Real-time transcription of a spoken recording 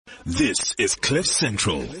This is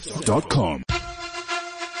CliffCentral.com.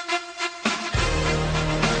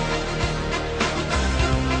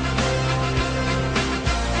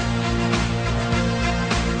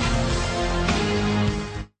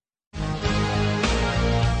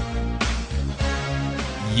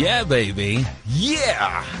 Yeah, baby.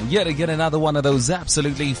 Yeah. Yet again, another one of those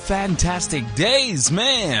absolutely fantastic days,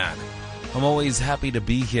 man. I'm always happy to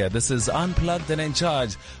be here. This is Unplugged and in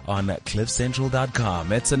Charge on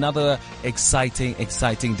CliffCentral.com. It's another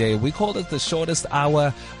exciting day. We call it the shortest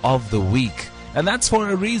hour of the week. And that's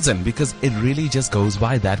for a reason, because it really just goes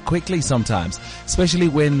by that quickly sometimes, especially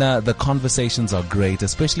when the conversations are great,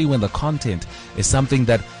 especially when the content is something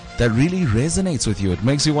that really resonates with you. It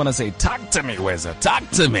makes you want to say, talk to me, Wizard, talk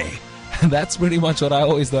to me. And that's pretty much what I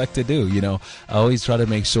always like to do. You know, I always try to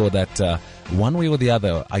make sure that one way or the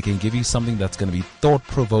other, I can give you something that's going to be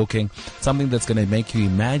thought-provoking, something that's going to make you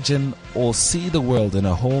imagine or see the world in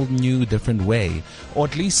a whole new, different way, or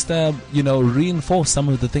at least, reinforce some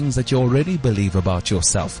of the things that you already believe about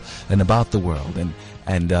yourself and about the world.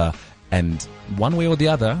 And one way or the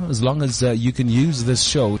other, as long as you can use this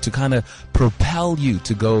show to kind of propel you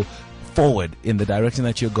to go forward in the direction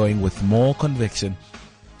that you're going with more conviction,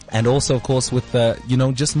 and also, of course, with,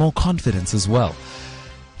 just more confidence as well.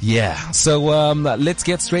 Yeah, so let's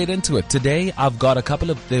get straight into it. Today, I've got a couple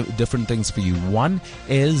of different things for you. One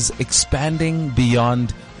is expanding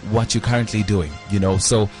beyond what you're currently doing,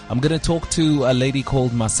 So I'm going to talk to a lady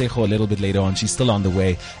called Masejo a little bit later on. She's still on the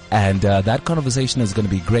way. And that conversation is going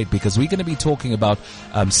to be great because we're going to be talking about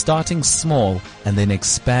starting small and then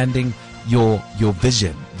expanding your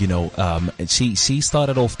vision. She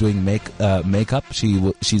started off doing makeup.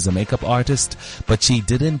 She's a makeup artist, but she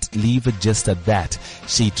didn't leave it just at that.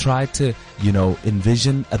 She tried to,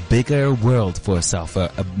 envision a bigger world for herself,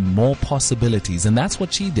 more possibilities, and that's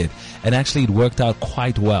what she did. And actually, it worked out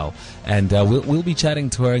quite well. And we'll be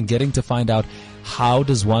chatting to her and getting to find out how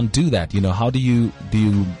does one do that. How do you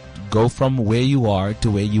go from where you are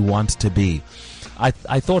to where you want to be?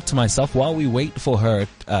 I thought to myself, while we wait for her,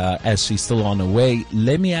 as she's still on her way,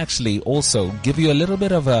 let me actually also give you a little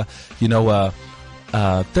bit of a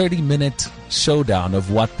 30-minute showdown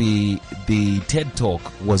of what the TED Talk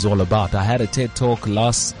was all about. I had a TED Talk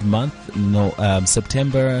last month,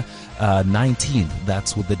 September 19th.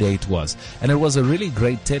 That's what the date was. And it was a really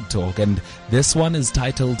great TED Talk. And this one is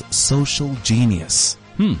titled Social Genius.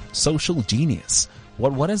 Social Genius.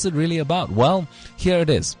 What is it really about? Well, here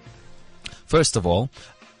it is. First of all,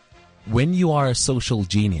 when you are a social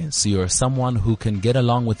genius, you're someone who can get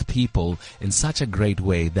along with people in such a great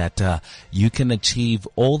way that you can achieve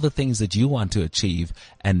all the things that you want to achieve,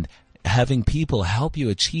 and having people help you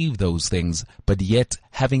achieve those things, but yet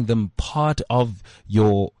having them part of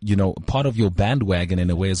your bandwagon in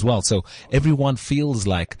a way as well. So everyone feels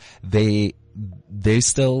like they're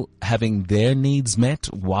still having their needs met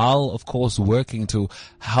while, of course, working to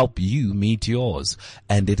help you meet yours.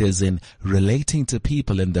 And it is in relating to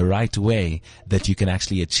people in the right way that you can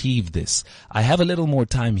actually achieve this. I have a little more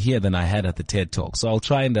time here than I had at the TED Talk, so I'll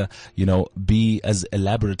try and, be as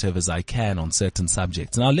elaborative as I can on certain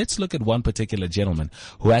subjects. Now, let's look at one particular gentleman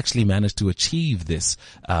who actually managed to achieve this,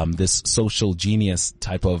 this social genius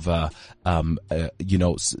type of,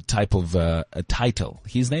 title.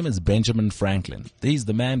 His name is Benjamin Franklin. He's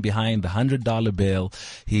the man behind the $100 bill.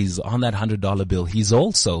 He's on that $100 bill. He's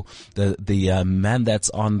also the man that's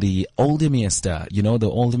on the Oldemeister, the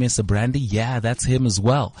Oldemeister brandy. Yeah, that's him as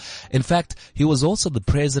well. In fact, he was also the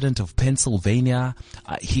president of Pennsylvania.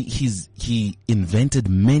 He invented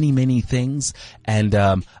many things,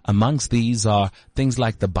 and amongst these are things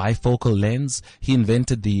like the bifocal lens. He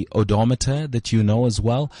invented the odometer that you know as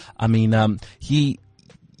well. I mean, he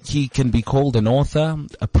can be called an author,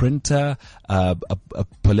 a printer, a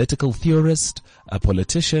political theorist, a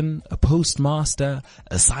politician, a postmaster,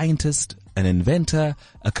 a scientist, an inventor,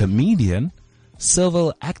 a comedian,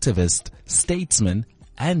 civil activist, statesman,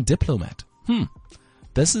 and diplomat.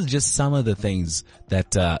 This is just some of the things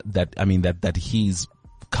that he's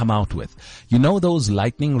come out with. Those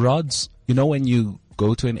lightning rods? When you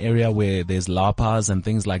go to an area where there's lapas and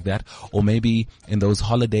things like that, or maybe in those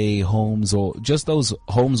holiday homes, or just those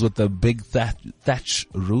homes with the big thatch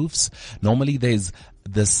roofs, normally there's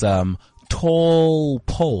this tall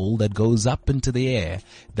pole that goes up into the air.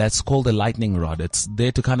 That's called a lightning rod. It's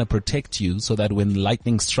there to kind of protect you so that when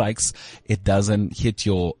lightning strikes, it doesn't hit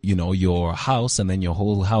your house and then your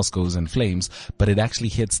whole house goes in flames, but it actually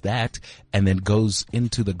hits that and then goes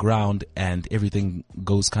into the ground and everything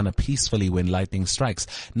goes kind of peacefully when lightning strikes.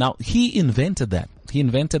 Now, he invented that. He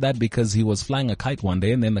invented that because he was flying a kite one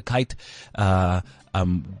day, and then the kite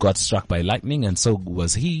got struck by lightning, and so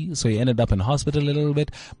was he. So he ended up in hospital a little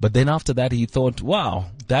bit. But then after that, he thought, wow,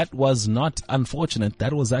 that was not unfortunate.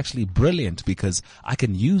 That was actually brilliant, because I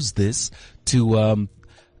can use this to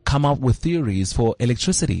come up with theories for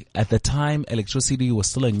electricity. At the time, electricity was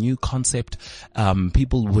still a new concept.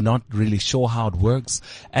 People were not really sure how it works.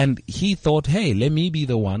 And he thought, hey, let me be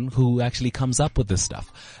the one who actually comes up with this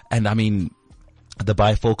stuff. And I mean, the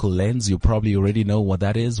bifocal lens, you probably already know what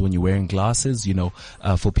that is when you're wearing glasses,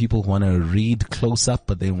 for people who want to read close up,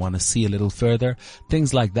 but they want to see a little further,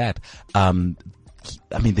 things like that. I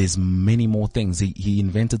mean, there's many more things. He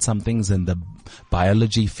invented some things in the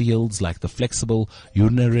biology fields, like the flexible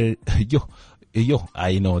urinary,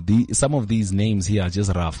 I know some of these names here are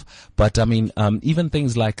just rough, but I mean, even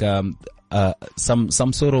things like, some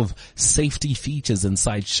sort of safety features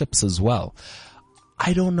inside ships as well.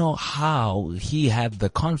 I don't know how he had the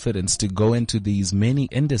confidence to go into these many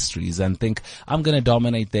industries and think, I'm going to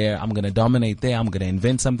dominate there, I'm going to dominate there, I'm going to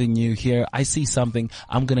invent something new here, I see something,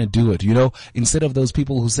 I'm going to do it, instead of those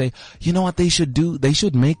people who say, you know what they should do? They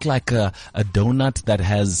should make like a donut that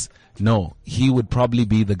has, no, he would probably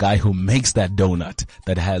be the guy who makes that donut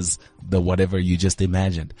that has the whatever you just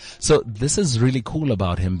imagined. So this is really cool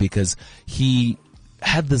about him, because he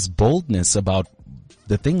had this boldness about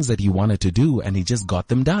the things that he wanted to do, and he just got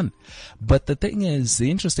them done. But the thing is,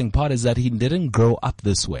 the interesting part is that he didn't grow up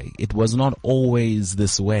this way. It was not always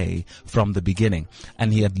this way from the beginning.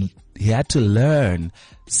 And he had to learn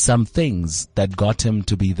some things that got him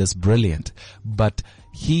to be this brilliant. But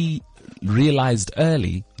he realized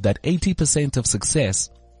early that 80% of success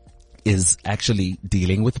is actually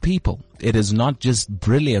dealing with people. It is not just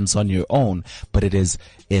brilliance on your own, but it is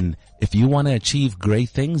if you want to achieve great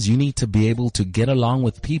things, you need to be able to get along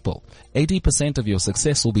with people. 80% of your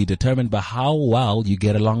success will be determined by how well you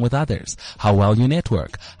get along with others, how well you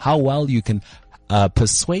network, how well you can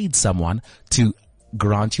persuade someone to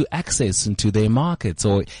grant you access into their markets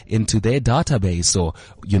or into their database, or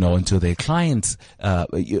into their clients,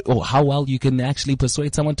 or how well you can actually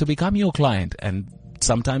persuade someone to become your client. And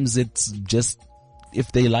sometimes it's just,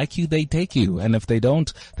 if they like you, they take you. And if they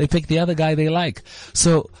don't, they pick the other guy they like.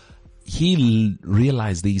 So he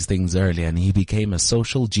realized these things early, and he became a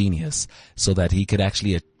social genius so that he could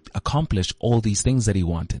actually accomplish all these things that he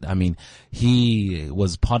wanted. I mean, he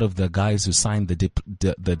was part of the guys who signed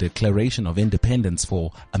the Declaration of Independence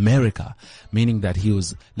for America, meaning that he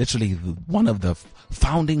was literally one of the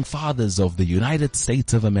founding fathers of the United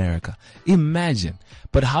States of America. Imagine.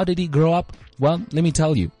 But how did he grow up? Well, let me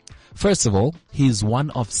tell you. First of all, he's one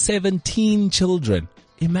of 17 children.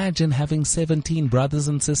 Imagine having 17 brothers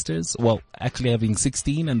and sisters. Well, actually having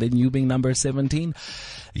 16 and then you being number 17.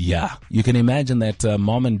 Yeah, you can imagine that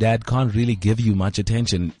mom and dad can't really give you much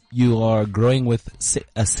attention. You are growing with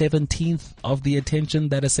a 17th of the attention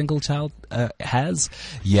that a single child has.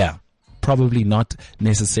 Yeah, probably not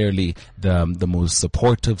necessarily the most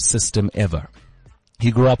supportive system ever.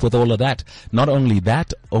 He grew up with all of that. Not only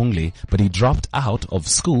that but he dropped out of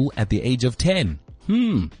school at the age of 10.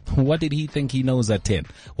 What did he think he knows at 10?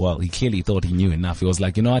 Well, he clearly thought he knew enough. He was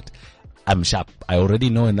like, you know what? I'm sharp. I already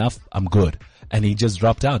know enough. I'm good. And he just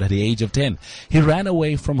dropped out at the age of 10. He ran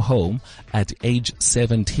away from home at age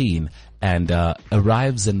 17 and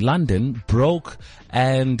arrives in London broke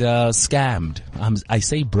and scammed. I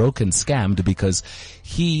say broke and scammed because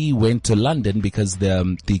he went to London because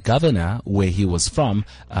the governor where he was from,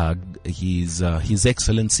 His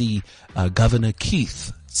Excellency Governor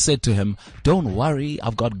Keith, said to him, don't worry,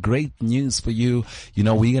 I've got great news for you.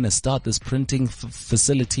 We're going to start this printing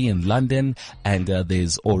facility in London, and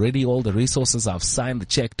there's already all the resources. I've signed the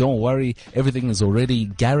check. Don't worry, everything is already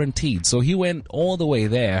guaranteed. So he went all the way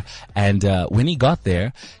there, and when he got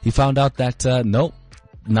there, he found out that no,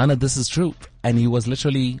 none of this is true, and he was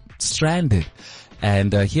literally stranded.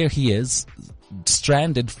 And here he is,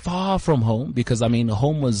 stranded far from home, because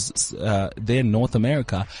home was there in North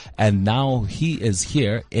America, and now he is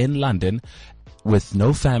here in London with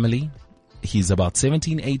no family. He's about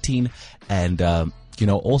 17, 18, and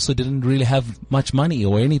also didn't really have much money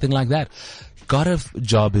or anything like that. Got a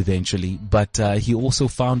job eventually, but he also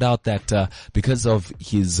found out that because of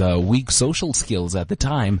his weak social skills at the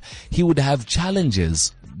time, he would have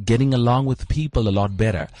challenges getting along with people a lot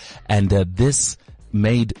better, and this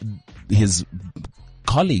made his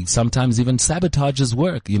colleagues sometimes even sabotage his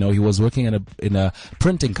work. He was working in a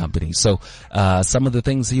printing company, so some of the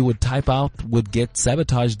things he would type out would get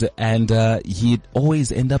sabotaged, and he'd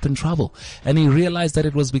always end up in trouble. And he realized that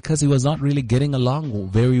it was because he was not really getting along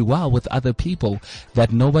very well with other people,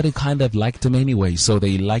 that nobody kind of liked him anyway, so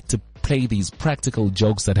they liked to play these practical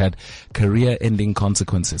jokes that had career-ending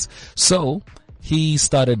consequences. So he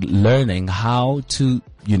started learning how to,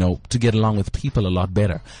 to get along with people a lot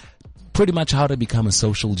better. Pretty much how to become a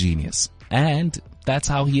social genius. And that's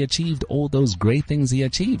how he achieved all those great things he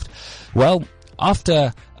achieved. Well,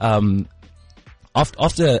 after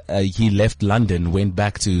he left London, went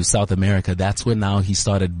back to South America, that's when now he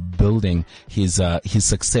started building his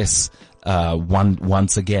success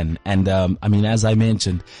once again. And as I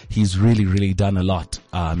mentioned, he's really done a lot.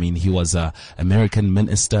 He was a American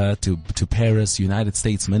minister to Paris, United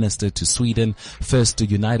States minister to Sweden, first to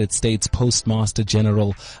United States Postmaster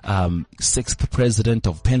General, 6th president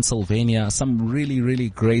of Pennsylvania. Some really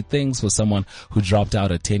great things for someone who dropped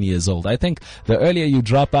out at 10 years old. I think the earlier you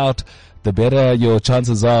drop out, the better your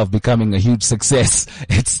chances are of becoming a huge success.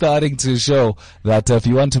 It's starting to show that if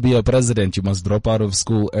you want to be a president, you must drop out of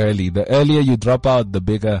school early. The earlier you drop out, the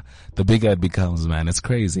bigger it becomes, man. It's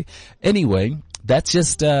crazy. Anyway, that's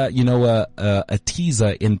just, a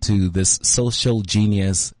teaser into this social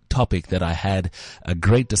genius topic that I had a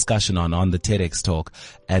great discussion on the TEDx talk.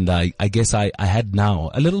 And I guess I had now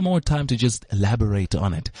a little more time to just elaborate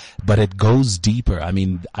on it, but it goes deeper.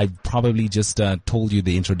 I probably just told you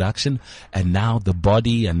the introduction, and now the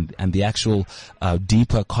body and the actual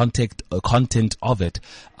deeper content of it,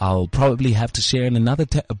 I'll probably have to share in another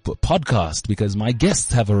podcast because my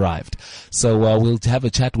guests have arrived. So we'll have a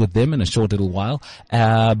chat with them in a short little while.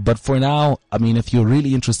 But for now, if you're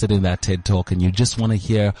really interested in that TED Talk and you just want to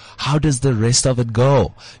hear how does the rest of it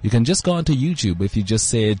go, you can just go onto YouTube. If you just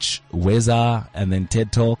search Weza and then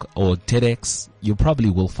TED Talk or TEDx, you probably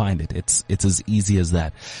will find it. It's as easy as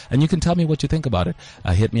that. And you can tell me what you think about it.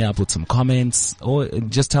 Hit me up with some comments, or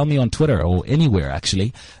just tell me on Twitter or anywhere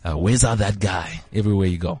actually. Weza that guy, everywhere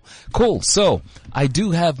you go. Cool. So I do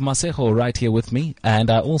have Masejo right here with me, and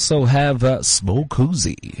I also have Sbo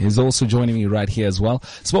Kuzi. He's also joining me right here as well.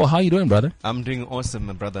 Sbo, how you doing, brother? I'm doing awesome,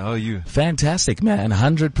 my brother. How are you? Fantastic, man.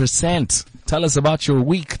 100%. Tell us about your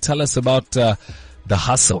week. Tell us about the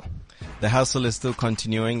hustle. The hustle is still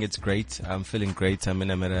continuing. It's great. I'm feeling great. I'm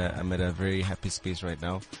at a very happy space right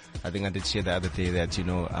now. I think I did share the other day that,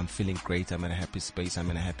 I'm feeling great. I'm in a happy space.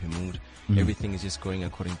 I'm in a happy mood. Everything is just going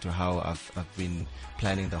according to how I've been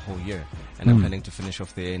planning the whole year. And I'm planning to finish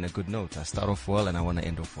off the year in a good note. I start off well and I want to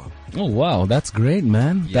end off well. Oh, wow. That's great,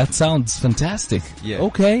 man. Yeah. That sounds fantastic. Yeah.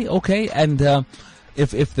 Okay. And,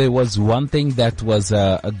 if there was one thing that was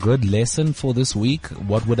a good lesson for this week,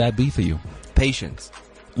 what would that be for you? Patience.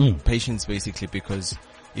 Patience, basically, because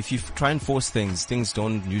if you try and force things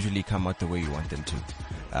don't usually come out the way you want them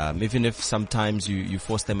to. Even if sometimes you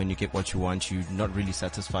force them and you get what you want, you're not really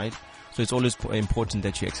satisfied. So it's always important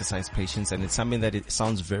that you exercise patience, and it's something that it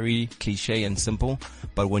sounds very cliche and simple,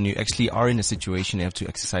 but when you actually are in a situation you have to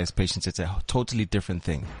exercise patience, it's a totally different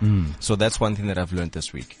thing. So that's one thing that I've learned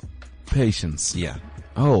this week. Patience. Yeah.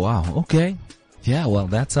 Oh, wow. Okay. Yeah, well,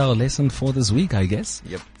 that's our lesson for this week, I guess.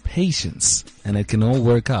 Yep. Patience, and it can all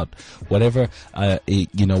work out. Whatever,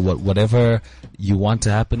 whatever you want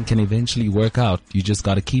to happen can eventually work out. You just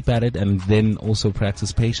got to keep at it, and then also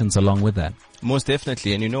practice patience along with that. Most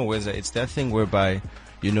definitely. And Weza, it's that thing whereby,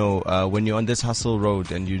 when you're on this hustle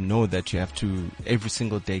road and you know that you have to, every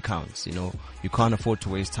single day counts, you can't afford to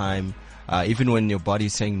waste time. Even when your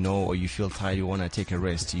body's saying no, or you feel tired, you want to take a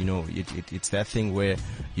rest, it's that thing where,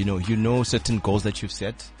 certain goals that you've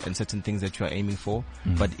set and certain things that you are aiming for,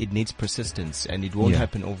 but it needs persistence and it won't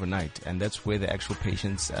happen overnight. And that's where the actual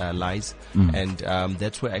patience lies. And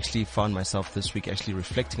that's where I actually found myself this week actually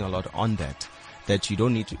reflecting a lot on that you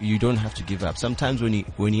don't have to give up. Sometimes when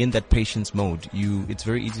you're in that patience mode, it's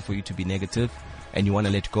very easy for you to be negative and you want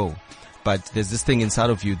to let go. But there's this thing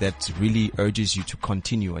inside of you that really urges you to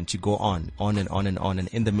continue and to go on and on and on. And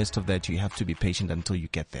in the midst of that, you have to be patient until you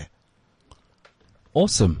get there.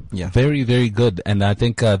 Awesome. Yeah. Very, very good. And I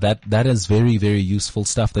think that is very, very useful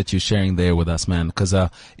stuff that you're sharing there with us, man, because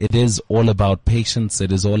it is all about patience.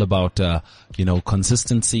 It is all about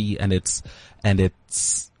consistency, and it's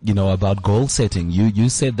about goal setting. You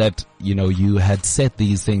said that you had set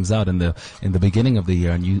these things out in the beginning of the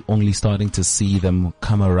year, and you only starting to see them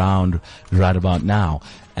come around right about now.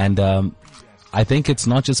 And I think it's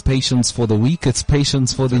not just patience for the week, it's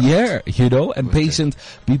patience for the year, and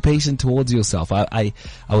be patient towards yourself. I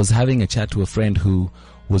was having a chat to a friend who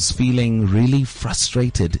was feeling really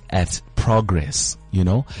frustrated at progress,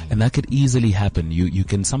 and that could easily happen. You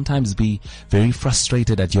can sometimes be very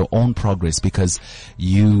frustrated at your own progress because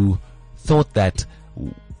you thought that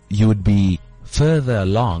you would be further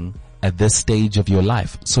along at this stage of your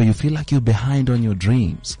life. So you feel like you're behind on your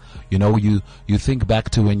dreams. You know, you think back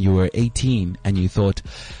to when you were 18 and you thought,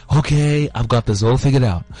 okay, I've got this all figured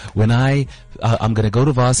out. When I'm going to go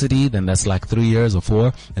to varsity, then that's like 3 years or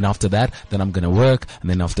 4. And after that, then I'm going to work. And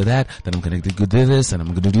then after that, then I'm going to do this and I'm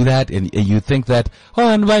going to do that. And you think that, oh,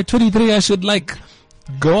 and by 23, I should like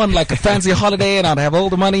go on like a fancy holiday and I'd have all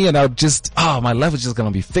the money and I'd just, my life is just going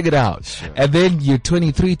to be figured out. Sure. And then you're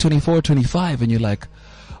 23, 24, 25 and you're like,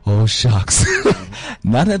 oh shucks.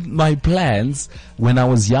 None of my plans when I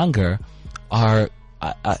was younger are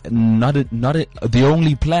the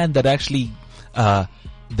only plan that actually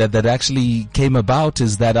that actually came about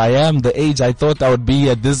is that I am the age I thought I would be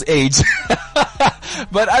at this age.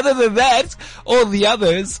 But other than that, all the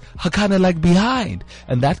others are kind of like behind.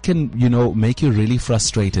 And that can, make you really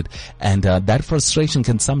frustrated. And that frustration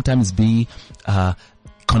can sometimes be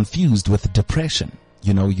confused with depression.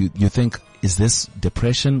 You think, is this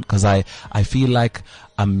depression? Because I feel like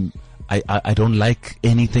I don't like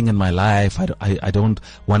anything in my life. I don't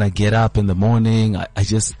want to get up in the morning. I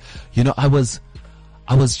just, I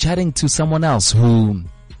was chatting to someone else who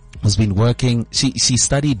has been working. She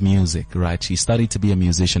studied music, right? She studied to be a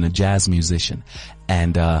musician, a jazz musician.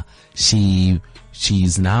 And,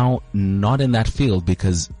 she's now not in that field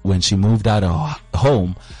because when she moved out of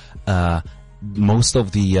home, most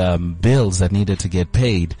of the bills that needed to get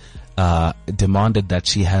paid demanded that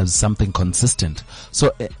she has something consistent.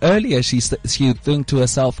 So earlier she would think to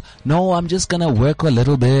herself, no, I'm just gonna work a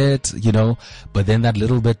little bit, but then that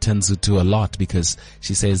little bit turns into a lot because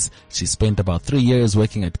she says she spent about 3 years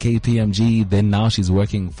working at KPMG, then now she's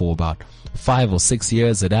working for about 5 or 6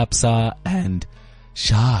 years at APSA, and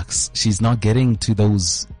shucks, she's not getting to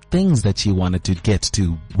those things that she wanted to get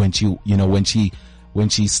to when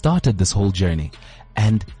she started this whole journey.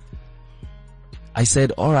 And I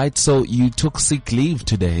said, all right, so you took sick leave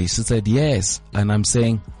today? She said, yes. And I'm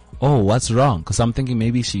saying, oh, what's wrong? Because I'm thinking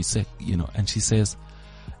maybe she's sick, and she says,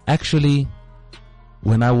 actually,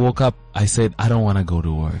 when I woke up, I said, I don't want to go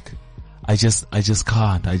to work. I just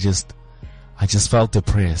can't. I just felt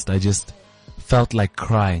depressed. I just felt like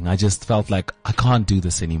crying. I just felt like I can't do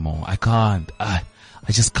this anymore. I can't. I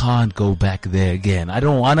just can't go back there again. I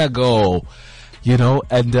don't want to go.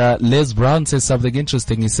 And Les Brown says something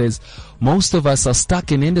interesting. He says, most of us are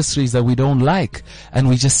stuck in industries that we don't like, and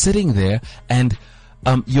we're just sitting there, and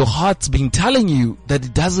your heart's been telling you that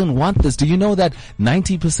it doesn't want this. Do you know that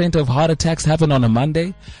 90% of heart attacks happen on a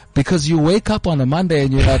Monday? Because you wake up on a Monday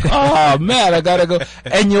and you're like, oh man, I gotta go.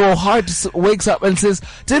 And your heart wakes up and says,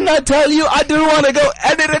 didn't I tell you I didn't want to go?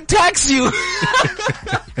 And it attacks you.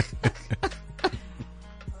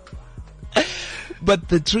 But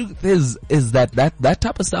the truth is that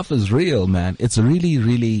type of stuff is real, man. It's really,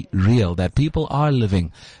 really real that people are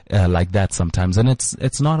living, like that sometimes. And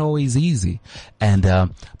it's not always easy. And,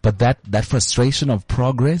 but that frustration of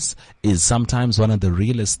progress is sometimes one of the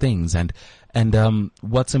realest things. And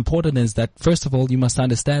what's important is that, first of all, you must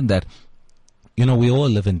understand that, we all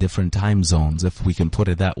live in different time zones, if we can put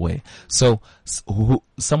it that way. So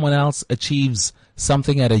someone else achieves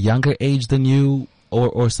something at a younger age than you,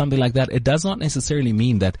 or something like that, it does not necessarily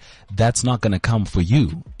mean that that's not going to come for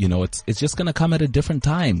you. It's just going to come at a different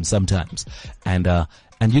time sometimes. And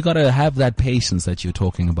you got to have that patience that you're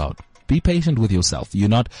talking about. Be patient with yourself. You're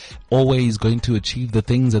not always going to achieve the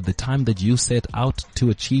things at the time that you set out to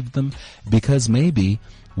achieve them, because maybe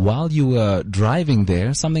while you were driving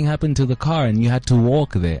there, something happened to the car and you had to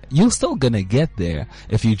walk there. You're still going to get there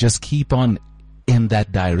if you just keep on in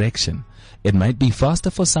that direction. It might be faster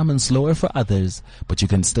for some and slower for others, but you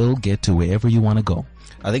can still get to wherever you want to go.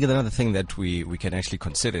 I think another thing that we can actually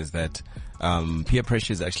consider is that peer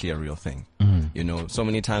pressure is actually a real thing. So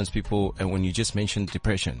many times people, and when you just mentioned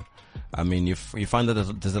depression, I mean, you find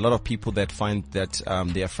that there's a lot of people that find that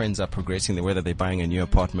their friends are progressing, whether they're buying a new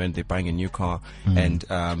apartment, they're buying a new car, and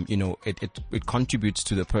it contributes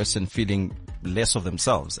to the person feeling less of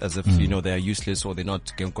themselves, as if they're useless or they're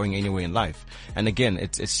not going anywhere in life. And again,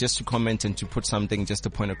 it's just to comment and to put something, just to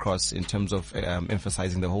point across in terms of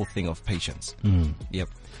emphasizing the whole thing of patience. Yep.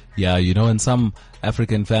 Yeah, in some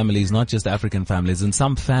African families, not just African families, in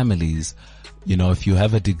some families, if you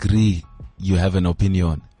have a degree, you have an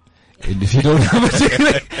opinion. And if you don't have a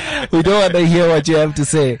degree, we don't want to hear what you have to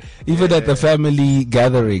say, even at the family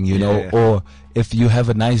gathering, or if you have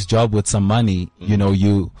a nice job with some money, we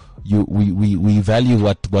value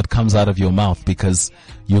what comes out of your mouth because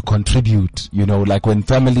you contribute, like when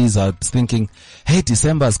families are thinking, hey,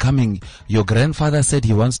 December's coming, your grandfather said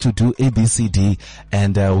he wants to do ABCD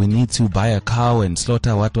and we need to buy a cow and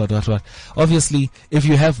slaughter what. Obviously, if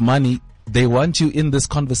you have money, they want you in this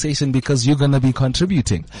conversation because you're going to be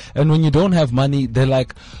contributing. And when you don't have money, they're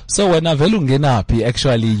like, so when avelungenapi,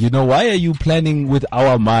 actually, why are you planning with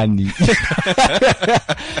our money?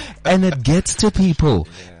 And it gets to people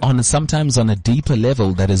sometimes on a deeper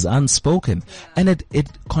level that is unspoken. And it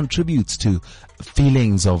contributes to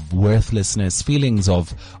feelings of worthlessness, feelings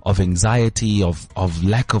of anxiety, of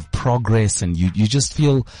lack of progress, and you just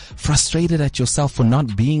feel frustrated at yourself for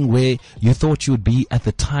not being where you thought you'd be at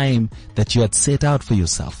the time that you had set out for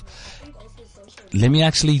yourself. Let me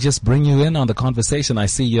actually just bring you in on the conversation. I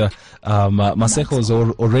see Maseko has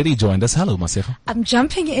already joined us. Hello, Maseko. I'm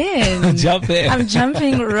jumping in. Jump in. I'm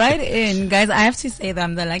jumping right in. Guys, I have to say that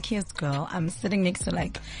I'm the luckiest girl. I'm sitting next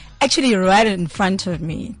to actually right in front of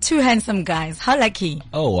me. Two handsome guys. How lucky.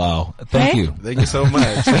 Oh, wow. Thank you. Thank you so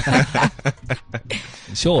much.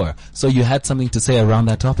 Sure. So you had something to say around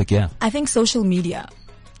that topic, yeah? I think social media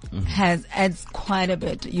adds quite a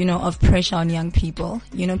bit, of pressure on young people.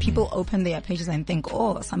 People open their pages and think,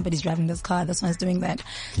 oh, somebody's driving this car, this one's doing that.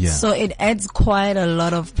 Yeah. So it adds quite a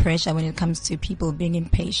lot of pressure when it comes to people being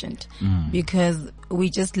impatient because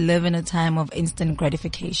we just live in a time of instant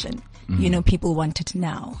gratification. People want it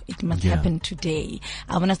now. It must happen today.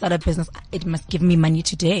 I want to start a business. It must give me money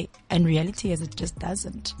today. And reality is it just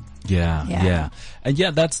doesn't. Yeah. And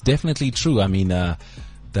that's definitely true. I mean,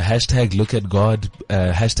 the hashtag look at God,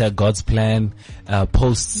 hashtag God's plan,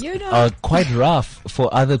 posts are quite rough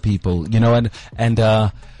for other people, and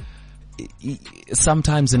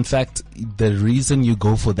sometimes, in fact, the reason you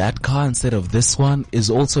go for that car instead of this one is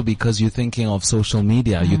also because you're thinking of social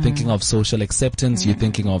media, you're thinking of social acceptance, you're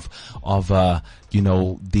thinking of the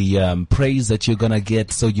praise that you're gonna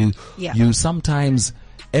get. So you sometimes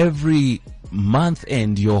every month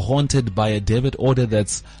end you're haunted by a debit order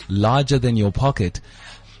that's larger than your pocket.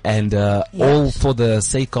 And all for the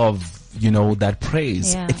sake of that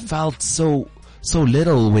praise. It felt so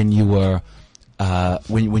little when you were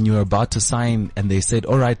when you were about to sign and they said,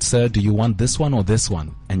 all right, sir, do you want this one or this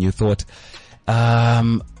one? And you thought,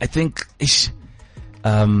 I think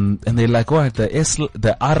and they're like, all right,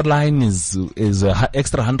 the R line is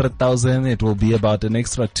extra 100,000. It will be about an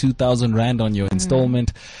extra 2,000 rand on your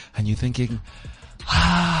installment. And you're thinking,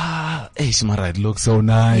 Mara, it looks so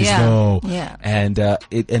nice though. Yeah. And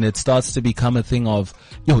it starts to become a thing of,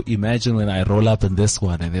 imagine when I roll up in this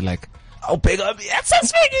one and they're like, oh, big up, that's a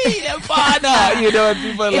swingy, and people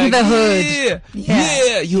are in like, the hood.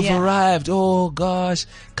 Yeah, you've arrived. Oh gosh,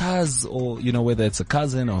 cuz, or, whether it's a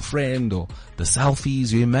cousin or friend or the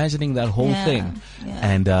selfies, you're imagining that whole thing. Yeah.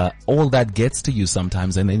 And, all that gets to you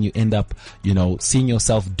sometimes. And then you end up, seeing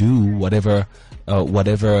yourself do whatever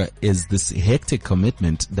is this hectic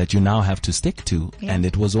commitment that you now have to stick to. Yeah. And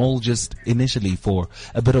it was all just initially for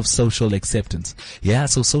a bit of social acceptance. Yeah,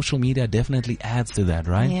 so social media definitely adds to that,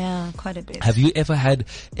 right? Yeah, quite a bit. Have you ever had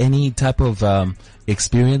any type of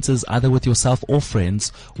experiences either with yourself or friends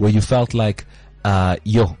where you felt like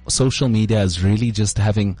social media is really just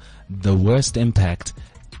having the worst impact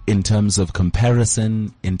in terms of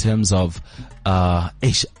comparison, in terms of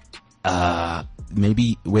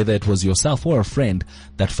maybe whether it was yourself or a friend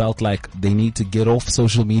that felt like they need to get off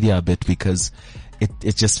social media a bit because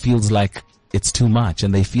it just feels like it's too much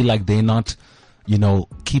and they feel like they're not,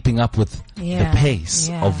 keeping up with the pace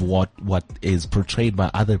of what is portrayed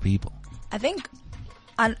by other people? I think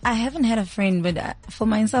I haven't had a friend, but for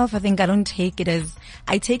myself, I think I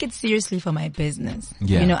take it seriously for my business.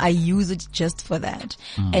 Yeah. I use it just for that.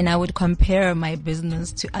 And I would compare my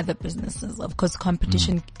business to other businesses. Of course,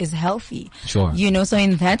 competition is healthy. Sure. So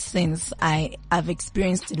in that sense, I've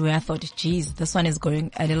experienced it where I thought, geez, this one is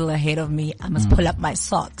going a little ahead of me. I must pull up my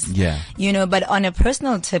socks. Yeah. But on a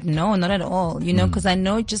personal tip, no, not at all. Because I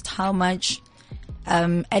know just how much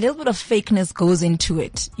a little bit of fakeness goes into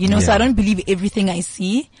it, so I don't believe everything I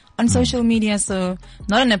see on social media. So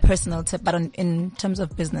not on a personal tip, but in terms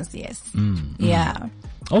of business, yes. Yeah.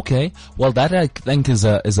 Okay. Well, that I think is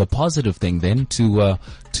a positive thing then to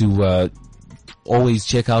always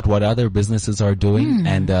check out what other businesses are doing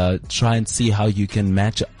and try and see how you can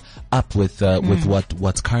match up with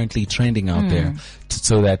what's currently trending out there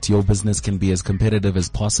so that your business can be as competitive as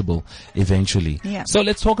possible eventually. Yeah. So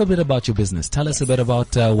let's talk a bit about your business. Tell us a bit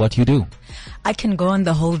about what you do. I can go on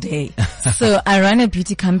the whole day. So I run a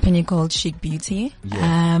beauty company called Chic Beauty.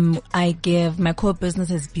 Yeah. My core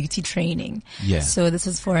business is beauty training. Yeah. So this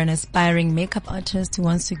is for an aspiring makeup artist who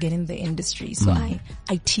wants to get in the industry. So I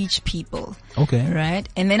teach people. Okay. Right.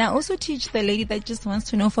 And then I also teach the lady that just wants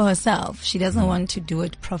to know for herself. She doesn't want to do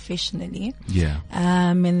it professionally. Yeah.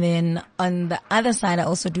 And then on the other side, I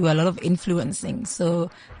also do a lot of influencing.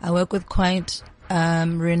 So I work with quite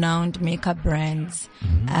renowned makeup brands,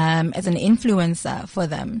 as an influencer for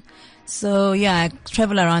them. So yeah, I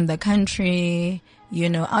travel around the country,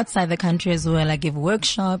 outside the country as well. I give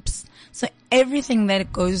workshops. So everything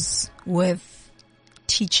that goes with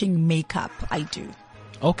teaching makeup, I do.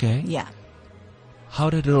 Okay. Yeah. How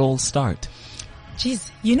did it all start?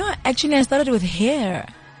 Jeez, actually I started with hair.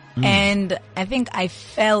 And I think I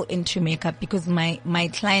fell into makeup because my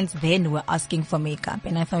clients then were asking for makeup,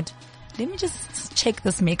 and I thought, let me just check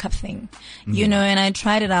this makeup thing, and I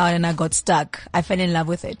tried it out and I got stuck. I fell in love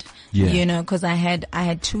with it, cause I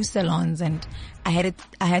had 2 salons and I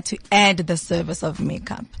had to add the service of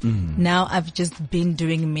makeup. Now I've just been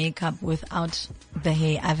doing makeup without the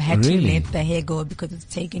hair. I've had to let the hair go because it's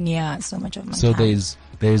taken so much of my time. So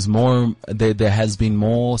there's more, there has been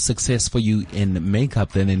more success for you in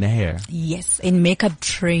makeup than in hair. Yes, in makeup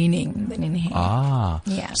training than in hair.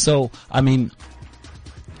 Yeah. So, I mean,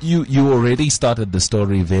 you already started the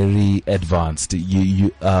story very advanced.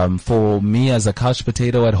 For me as a couch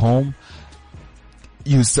potato at home,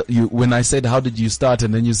 when I said, how did you start?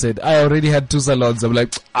 And then you said, I already had 2 salons. I'm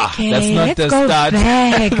like, okay, that's not the go start.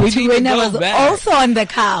 Back We to when I was also on the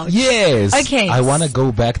couch. Yes. Okay. I want to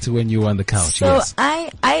go back to when you were on the couch. So yes.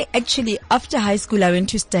 I actually, after high school, I went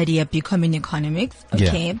to study a BCom in economics.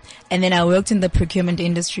 Okay. Yeah. And then I worked in the procurement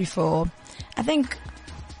industry for, I think,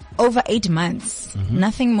 over 8 months.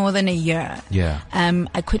 Nothing more than a year. Yeah.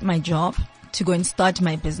 I quit my job to go and start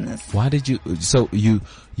my business. Why did you, so you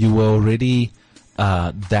were already,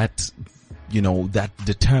 that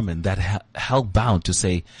determined, that hell-bound to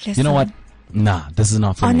say, Listen, you know what? Nah, this is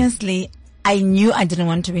not for me. Honestly, I knew I didn't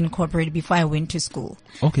want to be in corporate before I went to school.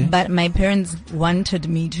 Okay. But my parents wanted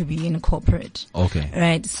me to be in corporate. Okay.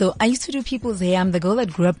 Right. So I used to do people's hair. I'm the girl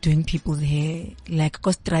that grew up doing people's hair. Like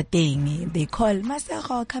Kostrateng. They call,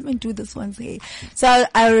 Masero, come and do this one's hair. So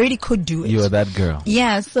I already could do it. You were that girl.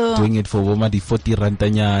 Yeah. So doing it for woman, the 40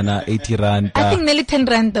 rantanyana, 80 ranta. I think nearly 10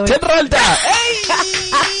 rand though. 10 ranta!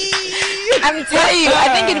 Hey! I'm telling you, I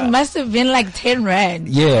think it must have been like 10 rand.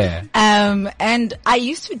 Yeah. And I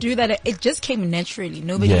used to do that. It just came naturally.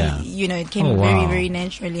 Nobody, it came very, very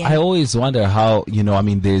naturally. I always wonder how,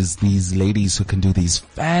 there's these ladies who can do these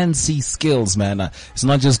fancy skills, man. It's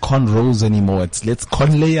not just cornrows anymore. Let's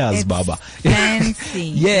con layers, Baba. Fancy.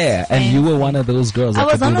 Yeah. Fancy. And you were one of those girls that I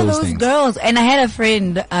was could do one of those those things. girls. And I had a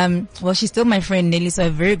friend, she's still my friend, Nelly, so a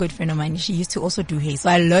very good friend of mine. She used to also do hair. So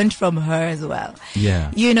I learned from her as well.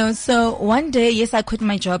 Yeah. So one day, yes, I quit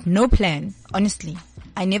my job. No plan. Honestly.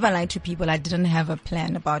 I never lied to people. I didn't have a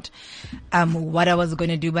plan about what I was going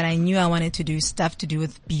to do, but I knew I wanted to do stuff to do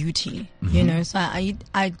with beauty, So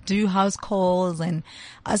I do house calls and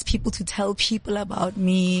ask people to tell people about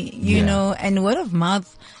me, you know, and word of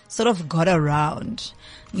mouth sort of got around,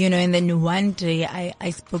 and then one day I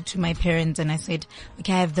spoke to my parents and I said,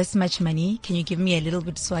 okay, I have this much money. Can you give me a little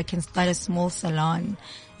bit so I can start a small salon,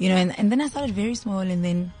 and then I started very small and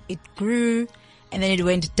then it grew. And then it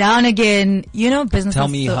went down again, business. Tell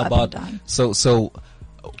me how about, so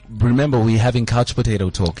remember we're having couch potato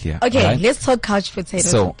talk here. Okay, right? let's talk couch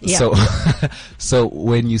potato talk. Yeah. So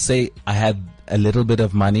when you say I had a little bit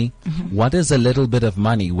of money, what is a little bit of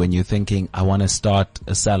money when you're thinking I want to start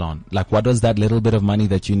a salon? Like what was that little bit of money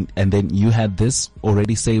and then you had this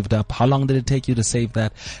already saved up? How long did it take you to save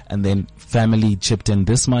that? And then family chipped in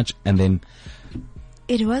this much and then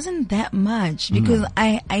it wasn't that much because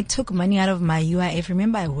I took money out of my UIF.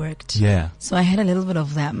 Remember, I worked. Yeah. So I had a little bit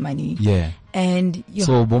of that money. Yeah. And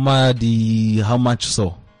so, Boma, how much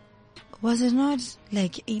so? Was it not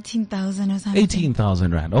like 18,000 or something?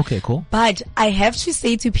 18,000 rand. Okay, cool. But I have to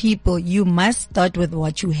say to people, you must start with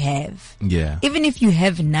what you have. Yeah. Even if you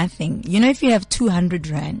have nothing, if you have 200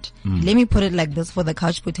 rand, let me put it like this for the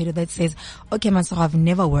couch potato that says, okay, Masero, I've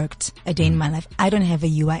never worked a day in my life. I don't have a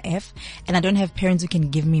UIF and I don't have parents who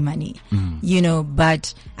can give me money,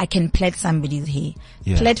 but I can plait somebody's hair.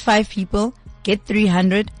 Yeah. Plait 5 people, get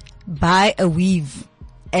 300, buy a weave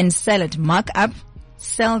and sell it, mark up,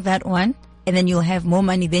 sell that one, and then you'll have more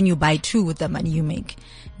money. Then you buy 2 with the money you make.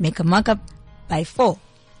 Make a markup, buy 4,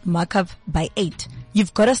 markup, buy 8.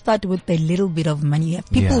 You've got to start with a little bit of money you have.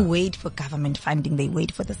 People wait for government funding. They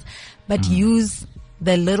wait for this. But use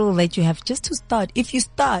the little that you have just to start. If you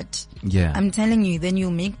start, I'm telling you, then you'll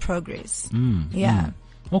make progress.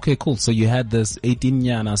 Okay, cool. So you had this 18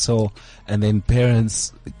 yana, so, and then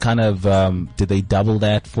parents kind of, did they double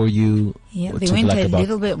that for you? Yeah, they went a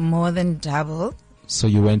little bit more than double. So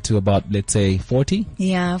you went to about, let's say, 40?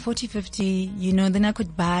 Yeah, 40, 50. Then I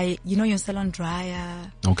could buy, your salon dryer.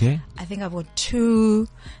 Okay. I think I bought 2.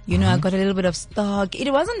 I got a little bit of stock. It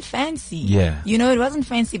wasn't fancy. Yeah. It wasn't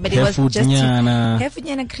fancy, but it was just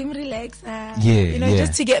Hefudnyana cream relaxer. Yeah,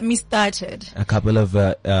 just to get me started. A couple of,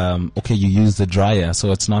 okay, you use the dryer,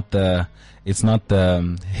 so it's not the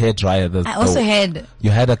hair dryer. I also had.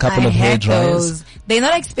 You had a couple of hair dryers. Those. They're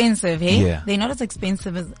not expensive, hey? Yeah. They're not as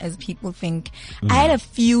expensive as people think. I had a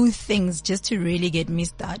few things just to really get me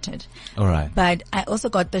started. All right. But I also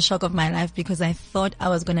got the shock of my life because I thought I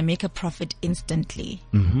was going to make a profit instantly.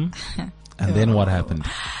 Mm-hmm. And then what happened?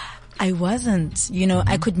 I wasn't.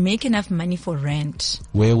 I could make enough money for rent.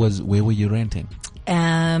 Where were you renting?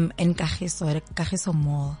 In Kagiso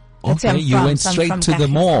Mall. Okay, you went straight to the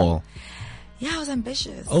mall. Yeah, I was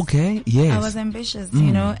ambitious. Okay, yes. I was ambitious,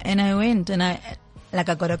 and I went and I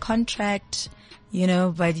got a contract,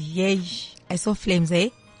 but I saw flames, eh?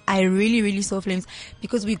 I really, really saw flames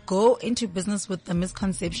because we go into business with the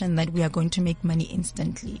misconception that we are going to make money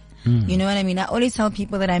instantly. You know what I mean? I always tell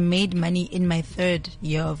people that I made money in my 3rd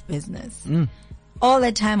year of business. All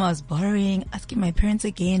that time I was borrowing, asking my parents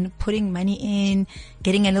again, putting money in,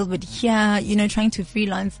 getting a little bit here, trying to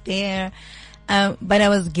freelance there. But I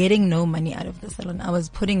was getting no money out of the salon. I was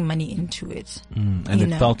putting money into it. And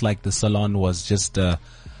it felt like the salon was just,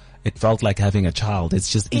 it felt like having a child.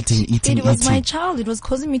 It's just eating. It was my child. It was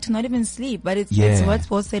causing me to not even sleep. But it's what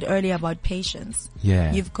was said earlier about patience.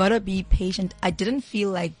 Yeah. You've got to be patient. I didn't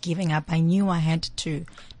feel like giving up. I knew I had to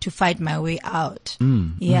fight my way out.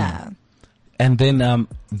 Yeah. And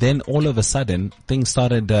then all of a sudden things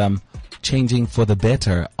started, changing for the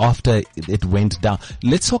better after it went down.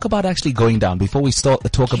 Let's talk about actually going down before we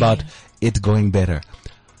talk about it going better.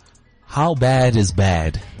 How bad is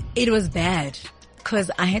bad? It was bad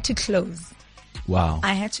because I had to close. Wow.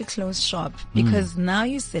 I had to close shop because now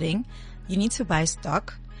you're sitting, you need to buy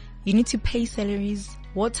stock, you need to pay salaries,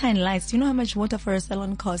 water and lights. Do you know how much water for a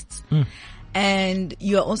salon costs? And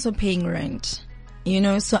you're also paying rent.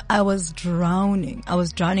 So I was drowning.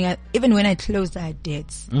 Even when I closed, I had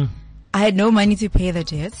debts. I had no money to pay the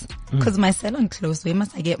debts because my salon closed. Where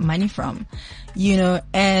must I get money from?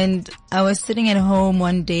 And I was sitting at home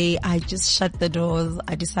one day. I just shut the doors.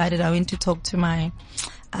 I decided I went to talk to my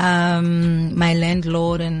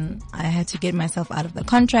landlord, and I had to get myself out of the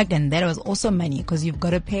contract. And that was also money because you've got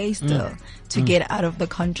to pay still to get out of the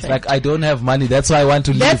contract. Like, I don't have money. That's why I want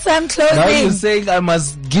to leave. That's why I'm closing. Now you're saying I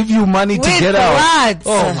must give you money to get out.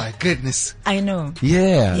 Oh my goodness. I know.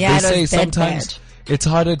 Yeah. They say sometimes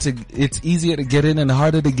it's easier to get in and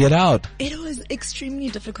harder to get out. It was extremely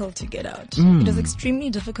difficult to get out. It was extremely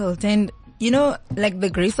difficult. And, like the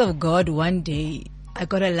grace of God, one day I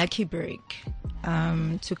got a lucky break,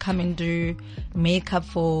 to come and do makeup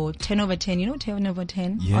for 10 over 10. 10 over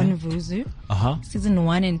 10 on Vuzu. Season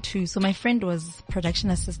 1 and 2. So my friend was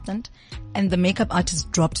production assistant and the makeup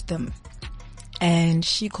artist dropped them. And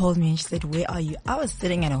she called me and she said, "Where are you?" I was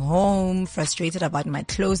sitting at home, frustrated about my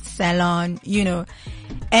closed salon, and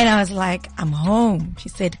I was like, "I'm home." She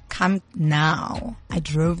said, "Come now." I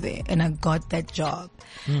drove there and I got that job.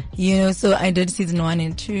 So I did season 1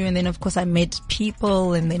 and 2, and then of course I met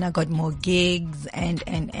people, and then I got more gigs and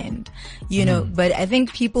but I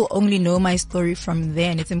think people only know my story from there,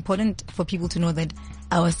 and it's important for people to know that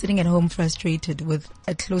I was sitting at home frustrated with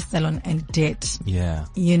a closed salon and debt. Yeah.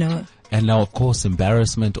 And now, of course,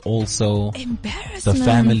 embarrassment also. Embarrassment. The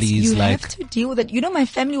families, you have to deal with it. My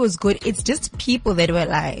family was good. It's just people that were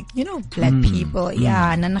like, black people.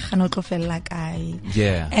 Yeah.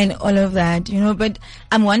 Yeah. And all of that, but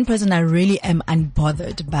I'm one person, I really am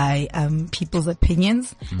unbothered by, people's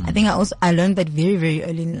opinions. I think I learned that very, very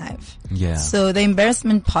early in life. Yeah. So the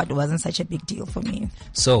embarrassment part wasn't such a big deal for me.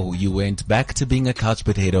 So you went back to being a couch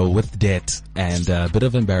potato with debt and a bit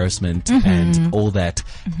of embarrassment and all that.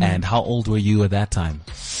 And how old were you at that time?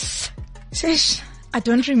 Sheesh, I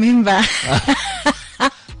don't remember.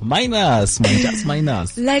 Just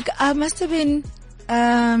minus. Like, I must have been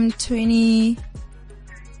 23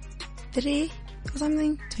 or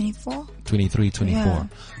something, 24. 23, 24. Yeah.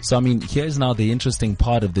 So, here's now the interesting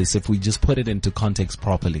part of this, if we just put it into context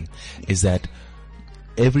properly, is that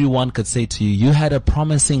everyone could say to you, you had a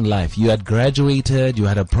promising life. You had graduated, you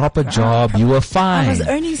had a proper job, you were fine. I was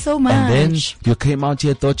earning so much. And then you came out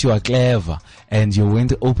here, thought you were clever, and you went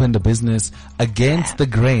to open the business against the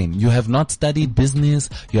grain. You have not studied business.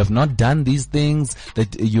 You have not done these things,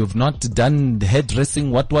 that you have not done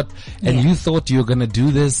hairdressing, what, and you thought you were going to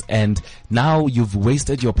do this, and now you've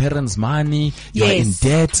wasted your parents' money. You're in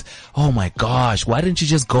debt. Oh my gosh. Why didn't you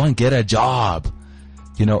just go and get a job?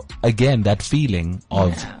 again, that feeling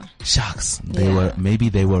of, shucks, maybe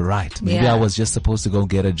they were right. Maybe I was just supposed to go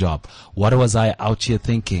get a job. What was I out here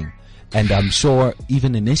thinking? And I'm sure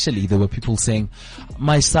even initially there were people saying,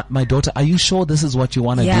 my daughter, are you sure this is what you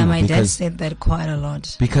want to do? Yeah, my dad said that quite a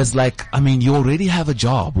lot. Because you already have a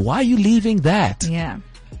job. Why are you leaving that? Yeah.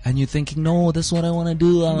 And you're thinking, no, this is what I want to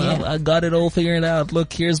do. I got it all figured out.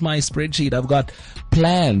 Look, here's my spreadsheet. I've got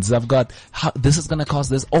plans. I've got this is going to cost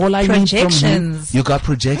this. All I need from you got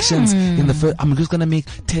projections in the first. I'm just going to make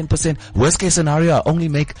 10%. Worst case scenario, I only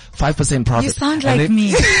make 5% profit. You sound like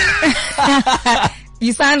me.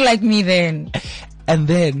 You sound like me then. And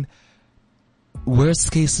then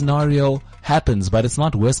worst case scenario happens, but it's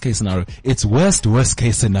not worst case scenario. It's worst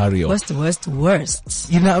case scenario. Worst.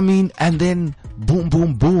 You know what I mean? And then boom,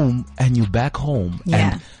 boom, boom, and you back home.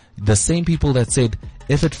 Yeah. And the same people that said,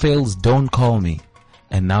 if it fails, don't call me.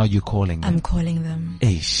 And now you're calling them. I'm calling them.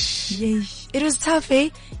 Eish. It was tough, eh?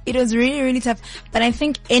 It was really, really tough. But I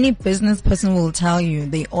think any business person will tell you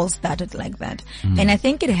they all started like that. And I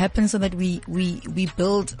think it happens so that we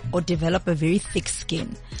build or develop a very thick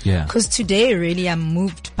skin. Yeah. Because today really I'm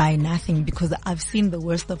moved by nothing because I've seen the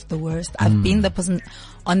worst of the worst. I've been the person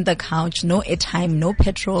on the couch, no airtime, no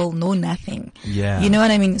petrol, no nothing. Yeah. You know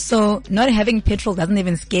what I mean? So not having petrol doesn't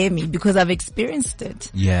even scare me because I've experienced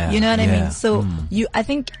it. Yeah. You know what I mean? So I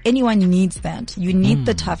think anyone needs that. You need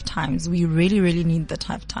the tough times. We really, really need the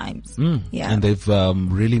tough times. Yeah. And they've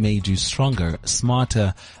really made you stronger,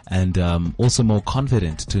 smarter, and also more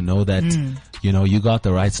confident to know that you got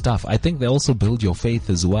the right stuff. I think they also build your faith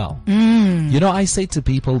as well. I say to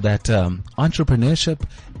people that entrepreneurship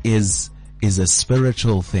is a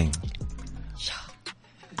spiritual thing.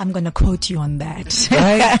 I'm gonna quote you on that.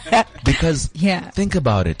 Right? Because think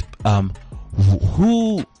about it.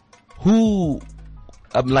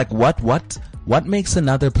 What makes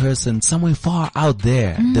another person somewhere far out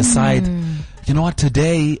there decide, you know what,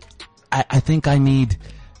 today I think I need,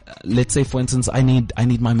 let's say for instance, I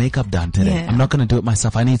need my makeup done today. Yeah. I'm not going to do it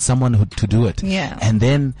myself. I need someone to do it. Yeah. And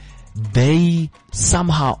then they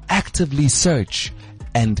somehow actively search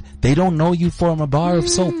and they don't know you from a bar of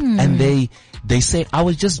soap and they say, I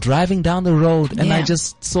was just driving down the road and I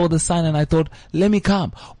just saw the sign and I thought, let me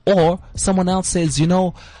come. Or someone else says,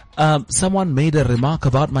 someone made a remark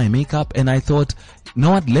about my makeup and I thought, you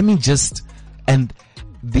know what, let me just, and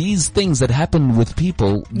these things that happen with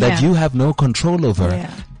people that you have no control over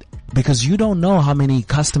because you don't know how many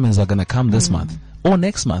customers are going to come this month or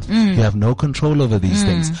next month. You have no control over these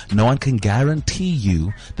things. No one can guarantee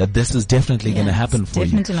you that this is definitely going to happen for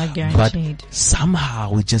you. Definitely not guaranteed. But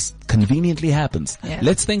somehow it just conveniently happens. Yeah.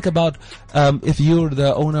 Let's think about if you're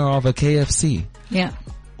the owner of a KFC. Yeah.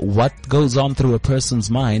 What goes on through a person's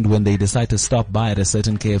mind when they decide to stop by at a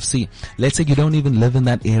certain KFC? Let's say you don't even live in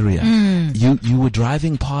that area. You were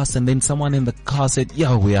driving past and then someone in the car said,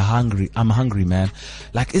 yo, we are hungry. I'm hungry, man.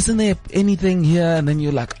 Like, isn't there anything here? And then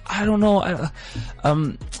you're like, I don't know.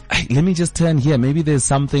 Let me just turn here. Maybe there's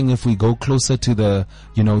something if we go closer to the,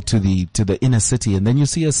 to the inner city. And then you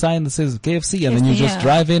see a sign that says KFC and then you just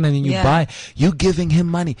drive in and then you buy. You're giving him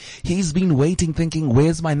money. He's been waiting thinking,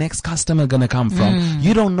 where's my next customer gonna come from?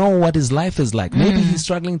 You don't know what his life is like. Maybe he's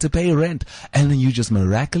struggling to pay rent and then you just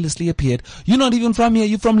miraculously appeared. You're not even from here.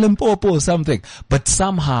 You're from Limpopo or something. But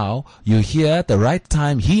somehow you're here at the right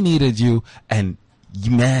time. He needed you and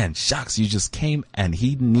man, shucks, you just came and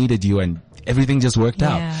he needed you and everything just worked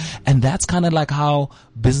out. And that's kind of like how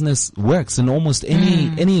business works in almost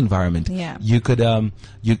any environment. Yeah. You could,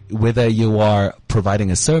 whether you are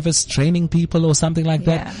providing a service, training people or something like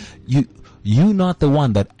that, you're not the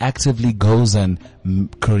one that actively goes and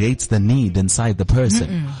creates the need inside the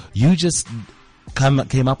person. You just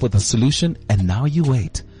came up with a solution and now you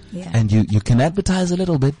wait. And you can advertise a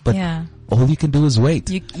little bit, but all you can do is wait.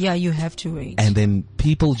 You have to wait. And then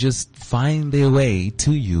people just find their way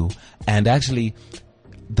to you. And actually,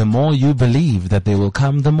 the more you believe that they will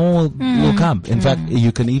come, the more will come. In fact,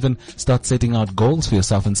 you can even start setting out goals for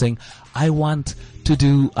yourself and saying, I want to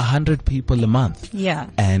do 100 people a month. Yeah.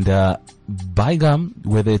 And by gum,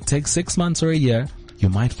 whether it takes 6 months or a year, you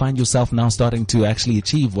might find yourself now starting to actually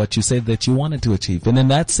achieve what you said that you wanted to achieve. And in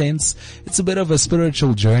that sense, it's a bit of a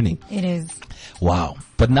spiritual journey. It is. Wow.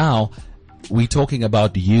 But now we're talking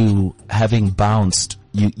about you having bounced.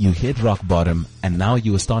 You hit rock bottom and now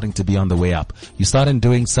you are starting to be on the way up. You started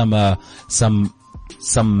doing some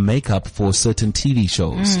makeup for certain TV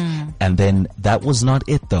shows. And then that was not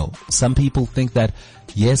it though. Some people think that,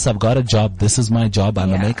 yes, I've got a job. This is my job.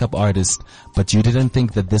 I'm a makeup artist, but you didn't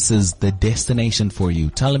think that this is the destination for you.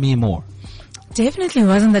 Tell me more. Definitely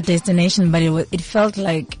wasn't the destination, but it felt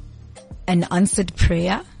like an answered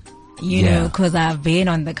prayer. you know, cause I've been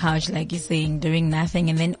on the couch, like you're saying, doing nothing.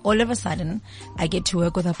 And then all of a sudden I get to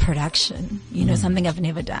work with a production, you know, something I've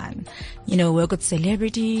never done, you know, work with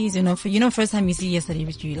celebrities, you know, first time you see a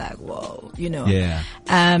celebrity, you're like, whoa, you know. Yeah.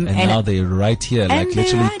 And now they're right here, like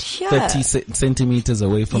literally right here. 30 centimeters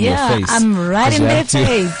away from your face. I'm right in you their have to-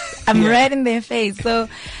 face. I'm right in their face. So,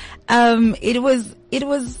 it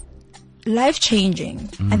was life changing.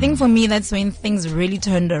 I think for me, that's when things really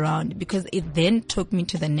turned around, because it then took me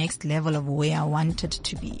to the next level of where I wanted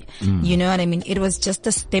to be. You know what I mean? It was just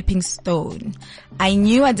a stepping stone. I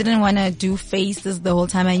knew I didn't want to do faces the whole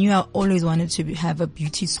time. I knew I always wanted to have a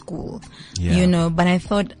beauty school, you know, but I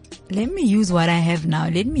thought, let me use what I have now.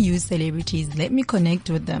 Let me use celebrities. Let me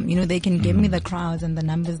connect with them. You know, they can give me the crowds and the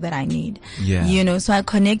numbers that I need. Yeah. You know, so I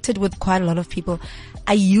connected with quite a lot of people.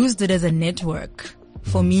 I used it as a network.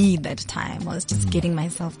 For me, that time, I was just getting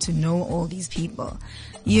myself to know all these people,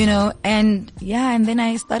 you know, and then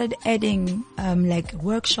I started adding, like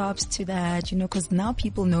workshops to that, you know, cause now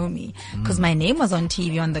people know me, cause my name was on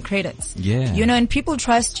TV on the credits. Yeah. You know, and people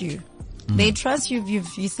trust you. They trust you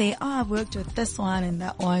if you say, oh, I've worked with this one and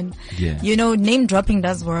that one. Yeah. You know, name dropping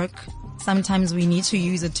does work. Sometimes we need to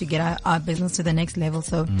use it to get our business to the next level.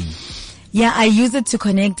 So I use it to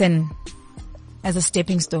connect and as a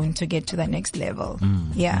stepping stone to get to that next level.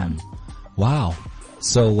 Wow.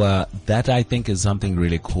 So, that I think is something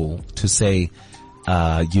really cool to say,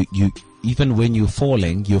 you, even when you're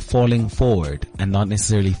falling forward and not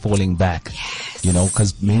necessarily falling back. Yes. You know,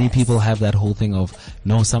 cause many people have that whole thing of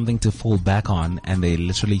something to fall back on, and they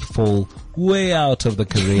literally fall way out of the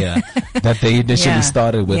career that they initially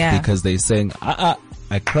started with because they're saying,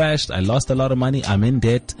 I crashed, I lost a lot of money, I'm in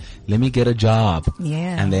debt, let me get a job.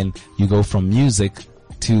 Yeah. And then you go from music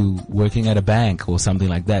to working at a bank or something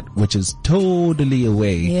like that, which is totally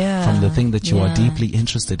away from the thing that you are deeply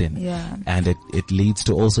interested in. Yeah. And it leads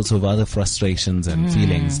to all sorts of other frustrations and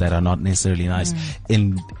feelings that are not necessarily nice.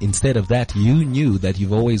 Instead of that, you knew that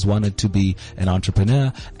you've always wanted to be an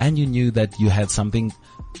entrepreneur, and you knew that you had something,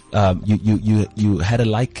 you had a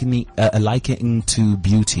liking to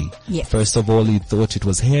beauty. Yes. First of all, you thought it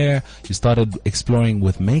was hair. You started exploring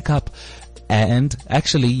with makeup, and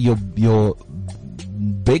actually your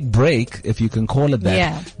big break, if you can call it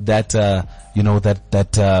that,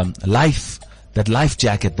 that life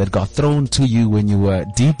jacket that got thrown to you when you were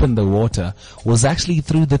deep in the water was actually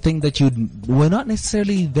through the thing that you were not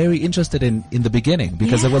necessarily very interested in the beginning,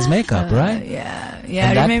 because it was makeup, right?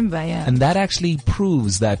 I remember. And that actually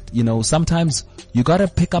proves that, you know, sometimes you gotta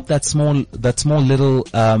pick up that small little,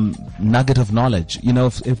 nugget of knowledge. You know,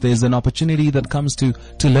 if there's an opportunity that comes to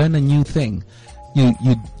learn a new thing,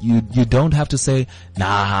 you don't have to say,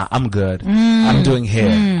 nah, I'm good. I'm doing hair.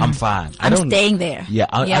 I'm fine. I'm staying there. Yeah,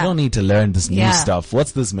 I don't need to learn this new stuff.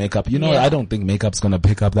 What's this makeup? You know, I don't think makeup's gonna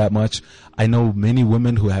pick up that much. I know many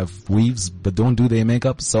women who have weaves but don't do their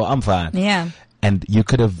makeup, so I'm fine. Yeah. And you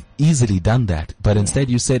could have easily done that, but instead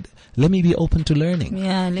you said, let me be open to learning.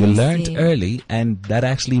 Yeah, you learned early, and that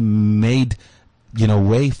actually made, you know,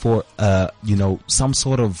 way for, you know, some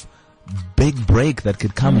sort of big break that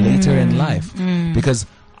could come later in life. Because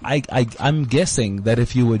I'm guessing that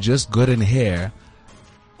if you were just good in hair,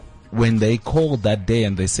 when they called that day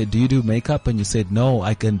and they said, do you do makeup? And you said, no,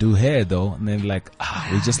 I can do hair though. And they're like,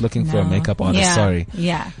 we're just looking for a makeup artist. Sorry.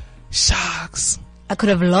 Yeah. Shucks. I could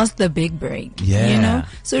have lost the big break. Yeah. You know?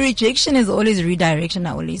 So rejection is always redirection.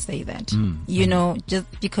 I always say that. You know, just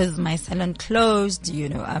because my salon closed, you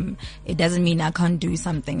know, it doesn't mean I can't do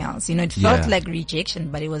something else. You know, it felt like rejection,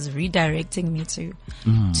 but it was redirecting me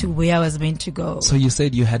to where I was meant to go. So you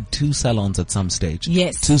said you had 2 salons at some stage.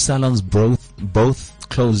 Yes. 2 salons both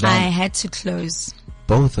closed down. I had to close.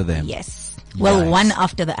 Both of them. Yes. Well, Yikes. one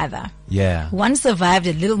after the other. Yeah. One survived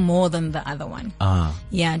a little more than the other one.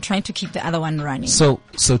 Yeah, trying to keep the other one running. So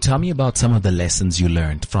tell me about some of the lessons you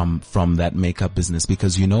learned from that makeup business,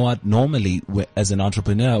 because you know what, normally as an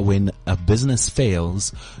entrepreneur, when a business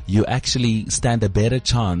fails, you actually stand a better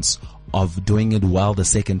chance of doing it well the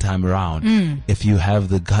second time around if you have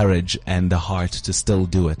the courage and the heart to still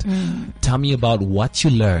do it. Tell me about what you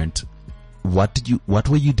learned. What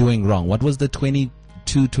were you doing wrong? What was the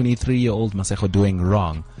 23-year-old Masego doing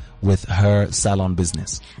wrong with her salon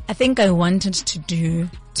business? I think I wanted to do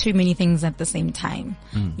too many things at the same time.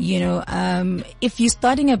 You know, if you're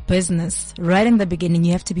starting a business right in the beginning,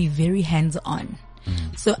 you have to be very hands-on.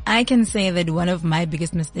 So I can say that one of my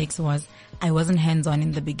biggest mistakes was I wasn't hands-on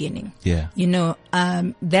in the beginning. Yeah. You know,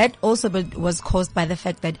 that also was caused by the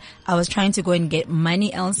fact that I was trying to go and get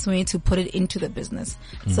money elsewhere to put it into the business.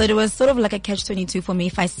 So it was sort of like a catch-22 for me.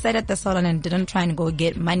 If I sat at the salon and didn't try and go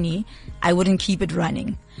get money, I wouldn't keep it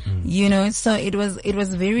running. You know, so it was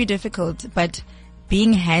very difficult, but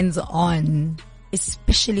being hands-on,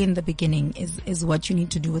 especially in the beginning, is what you need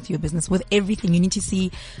to do with your business. With everything, you need to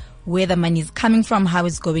see where the money is coming from, how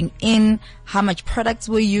it's going in, how much products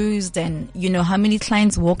were used, and, you know, how many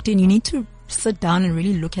clients walked in. You need to sit down and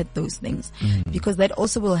really look at those things, because that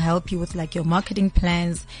also will help you with like your marketing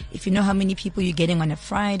plans. If you know how many people you're getting on a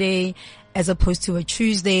Friday as opposed to a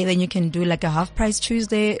Tuesday, then you can do like a half price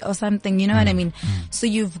Tuesday or something. You know what I mean? So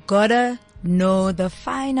you've gotta know the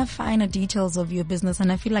finer details of your business,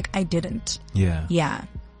 and I feel like I didn't. Yeah.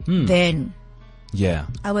 Then Yeah.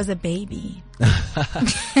 I was a baby.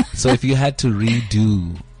 So if you had to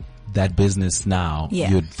redo that business now,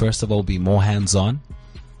 you'd first of all be more hands-on.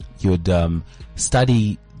 You'd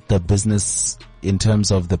study the business in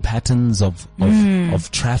terms of the patterns of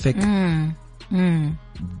traffic.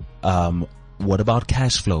 What about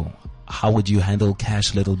cash flow? How would you handle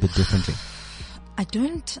cash a little bit differently? I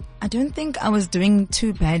don't think I was doing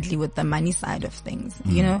too badly with the money side of things,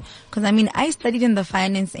 you know, because I mean, I studied in the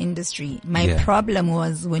finance industry. My problem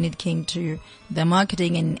was when it came to the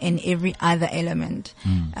marketing and every other element.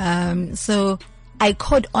 So I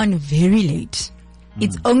caught on very late.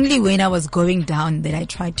 It's only when I was going down that I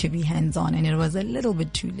tried to be hands-on, and it was a little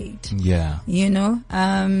bit too late. Yeah. You know,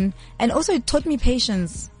 and also it taught me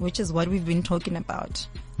patience, which is what we've been talking about.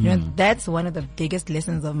 You know, that's one of the biggest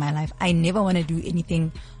lessons of my life. I never want to do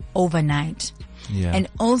anything overnight. Yeah. And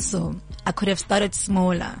also, I could have started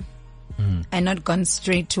smaller and not gone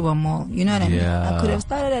straight to a mall. You know what I mean? I could have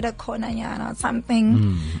started at a corner or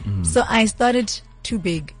something. So I started too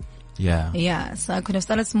big. Yeah. Yeah. So I could have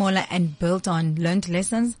started smaller and learned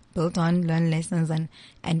lessons,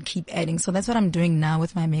 and keep adding. So that's what I'm doing now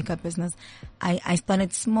with my makeup business. I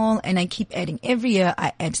started small and I keep adding. Every year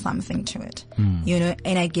I add something to it, you know,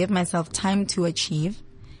 and I give myself time to achieve,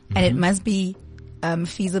 and it must be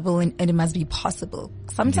feasible and it must be possible.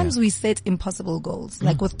 Sometimes we set impossible goals,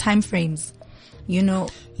 like with time frames. You know,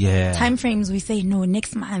 time frames, we say, no,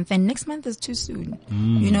 next month, and next month is too soon,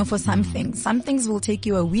 you know, for some things. Some things will take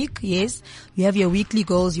you a week. Yes. You have your weekly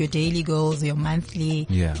goals, your daily goals, your monthly,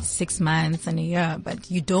 6 months and a year, but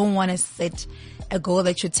you don't want to set a goal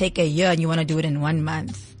that should take a year and you want to do it in 1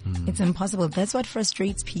 month. It's impossible. That's what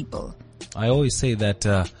frustrates people. I always say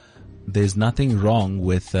that, there's nothing wrong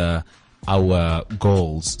with, our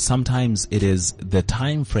goals. Sometimes it is the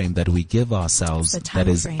time frame that we give ourselves that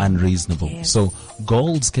is unreasonable. Yes. So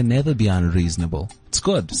goals can never be unreasonable. It's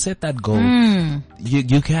good. Set that goal.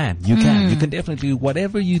 You can definitely,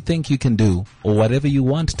 whatever you think you can do or whatever you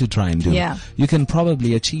want to try and do, you can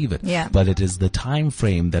probably achieve it. But it is the time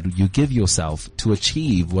frame that you give yourself to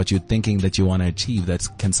achieve what you're thinking that you want to achieve that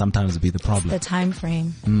can sometimes be the problem. It's the time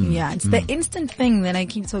frame. It's the instant thing that I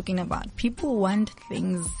keep talking about. People want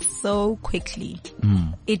things so quickly.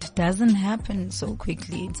 It doesn't happen so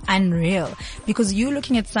quickly. It's unreal, because you're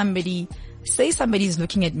looking at somebody. Say somebody's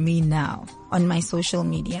looking at me now on my social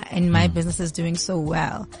media and my business is doing so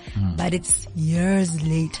well, but it's years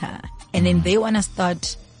later, and then they want to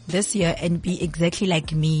start this year and be exactly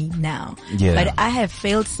like me now. But I have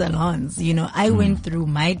failed salons, you know, I went through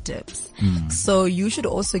my dips. So you should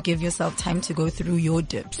also give yourself time to go through your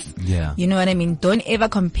dips. You know what I mean? Don't ever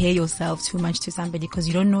compare yourself too much to somebody, because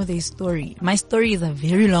you don't know their story. My story is a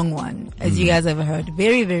very long one, as you guys have heard.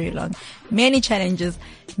 Very, very long. Many challenges,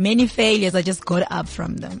 many failures. I just got up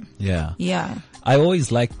from them. I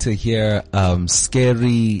always like to hear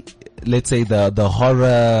scary, let's say the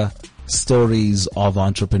horror stories of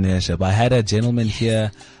entrepreneurship. I had a gentleman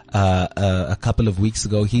here a couple of weeks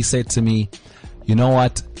ago. He said to me, you know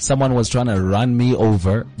what, someone was trying to run me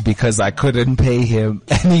over because I couldn't pay him,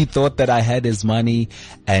 and he thought that I had his money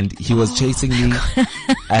and he was chasing me.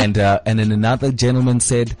 And then another gentleman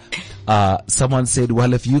said, someone said,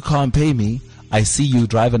 well, if you can't pay me, I see you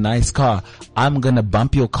drive a nice car, I'm gonna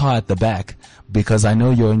bump your car at the back because I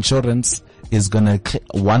know your insurance is gonna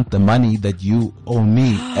want the money that you owe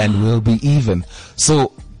me, and we'll be even.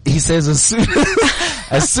 So he says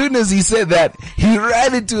as soon as he said that, he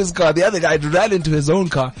ran into his car. The other guy ran into his own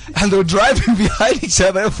car, and they were driving behind each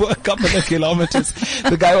other for a couple of kilometers.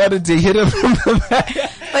 The guy wanted to hit him from the back.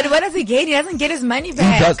 But what does he gain? He doesn't get his money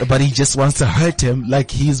back. He does, but he just wants to hurt him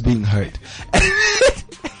like he's being hurt.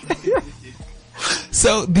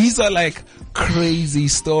 So these are like crazy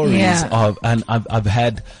stories Yeah. and I've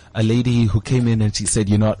had a lady who came in and she said,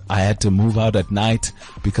 you know, I had to move out at night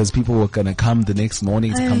because people were going to come the next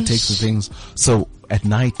morning to come take the things. So at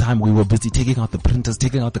night time we were busy taking out the printers,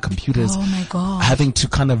 taking out the computers. Oh my God. Having to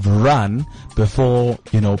kind of run before,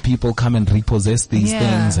 you know, people come and repossess these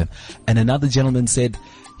things. And another gentleman said,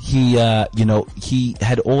 he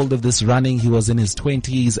had all of this running. He was in his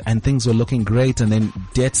 20s and things were looking great. And then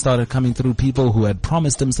debt started coming through. People who had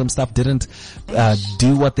promised him some stuff didn't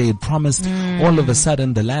do what they had promised. All of a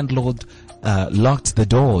sudden, the landlord locked the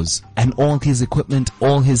doors and all his equipment,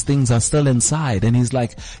 all his things are still inside. And he's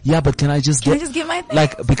like, yeah, but can I just get my things?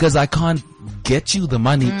 Like, because I can't get you the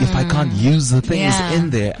money if I can't use the things in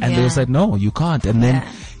there. And they said, no, you can't. And then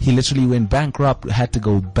he literally went bankrupt, had to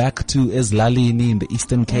go back to Islalini in the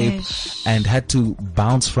Eastern Cape and had to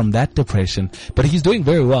bounce from that depression. But he's doing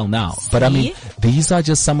very well now. But I mean, these are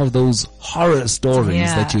just some of those horror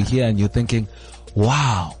stories that you hear and you're thinking,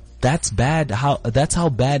 wow, that's bad. That's how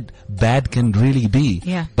bad can really be.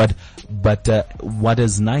 Yeah. But what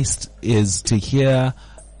is nice is to hear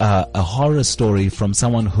a horror story from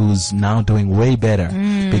someone who's now doing way better,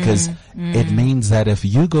 because it means that if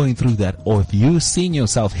you're going through that, or if you've seen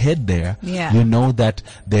yourself head there, you know that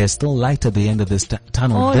there's still light at the end of this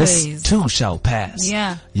tunnel. Always. This too shall pass.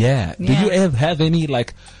 Yeah. Do you ever have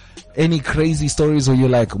any crazy stories where you're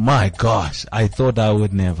like, my gosh, I thought I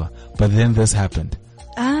would never, but then this happened?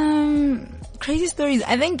 Crazy stories.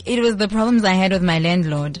 I think it was the problems I had with my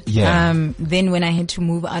landlord. Yeah. Then when I had to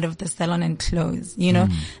move out of the salon and close, you know,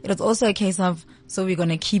 it was also a case of, so we're going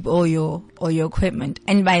to keep all your equipment.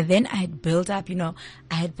 And by then I had built up, you know,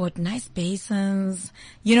 I had bought nice basins,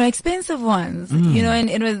 you know, expensive ones, you know,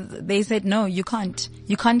 and they said, no, you can't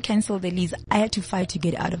cancel the lease. I had to fight to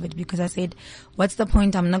get out of it because I said, what's the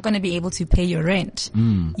point? I'm not going to be able to pay your rent.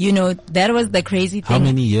 You know, that was the crazy thing. How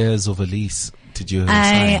many years of a lease did you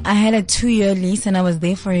sign? I had a 2-year lease and I was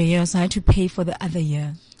there for a year, so I had to pay for the other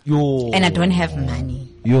year. And I don't have money.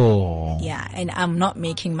 Yeah, and I'm not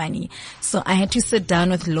making money. So I had to sit down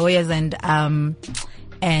with lawyers and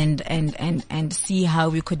see how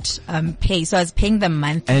we could pay. So I was paying them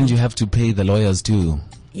monthly. And you have to pay the lawyers too.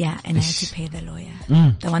 Yeah, and I had to pay the lawyer.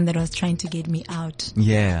 The one that was trying to get me out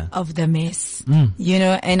of the mess. You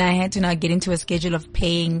know, and I had to now get into a schedule of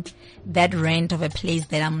paying that rent of a place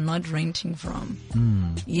that I'm not renting from.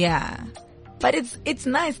 Yeah. But it's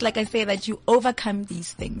nice, like I say, that you overcome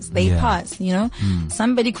these things. They pass, you know.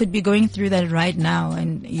 Somebody could be going through that right now,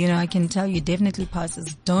 and, you know, I can tell you definitely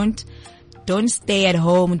passes. Don't stay at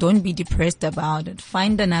home. Don't be depressed about it.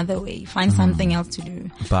 Find another way. Find something else to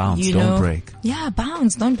do. Bounce, don't break. Yeah,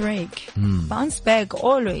 bounce, don't break. Bounce back,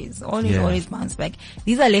 always bounce back.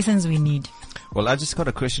 These are lessons we need. Well, I just got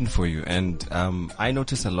a question for you, and I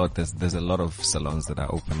notice a lot. There's a lot of salons that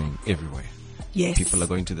are opening everywhere. Yes. People are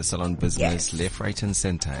going to the salon business left, right, and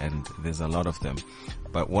center, and there's a lot of them.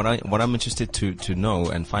 But what I'm interested to know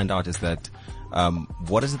and find out is that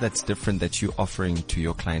what is it that's different that you're offering to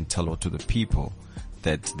your clientele or to the people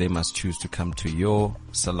that they must choose to come to your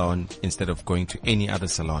salon instead of going to any other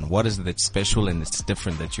salon? What is it that's special and it's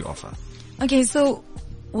different that you offer? Okay, so,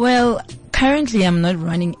 well, currently I'm not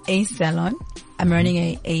running a salon. I'm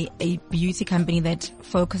running a beauty company that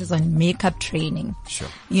focuses on makeup training. Sure.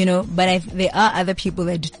 You know, but there are other people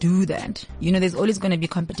that do that. You know, there's always going to be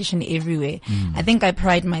competition everywhere. I think I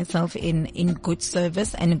pride myself in good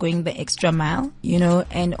service and going the extra mile, you know,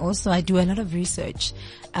 and also I do a lot of research.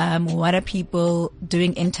 What are people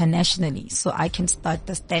doing internationally? So I can start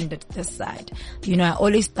the standard this side. You know, I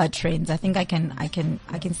always start trends. I think I can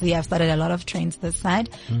see I've started a lot of trends this side,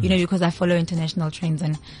 you know, because I follow international trends,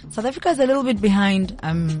 and South Africa is a little bit behind,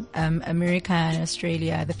 America and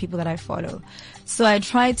Australia, the people that I follow. So I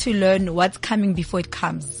try to learn what's coming before it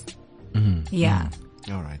comes. Yeah.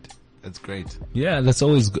 All right. That's great. Yeah, that's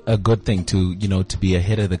always a good thing to be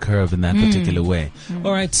ahead of the curve in that particular way.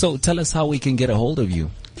 All right. So tell us how we can get a hold of you.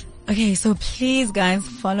 Okay, so please guys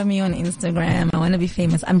follow me on Instagram. I want to be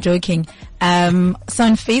famous. I'm joking. So on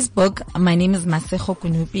Facebook, my name is Masego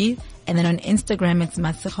Kunupi. And then on Instagram, it's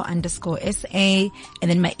Masego_SA. And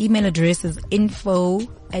then my email address is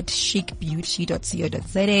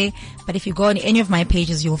info@chicbeauty.co.za. But if you go on any of my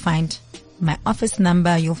pages, you'll find my office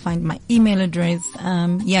number. You'll find my email address.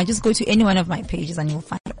 Just go to any one of my pages and you'll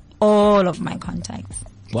find all of my contacts.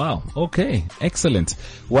 Wow. Okay. Excellent.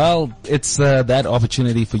 Well, it's that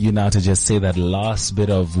opportunity for you now to just say that last bit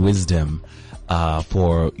of wisdom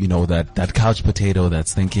for, that couch potato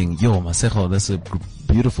that's thinking, yo, Masego, that's a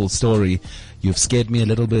beautiful story. You've scared me a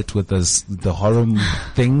little bit with the horror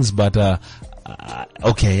things, but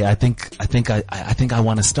okay, I think I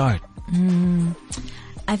want to start.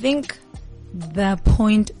 I think The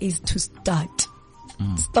point is to start.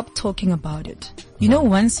 Stop talking about it. You know,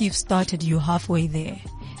 once you've started, you're halfway there.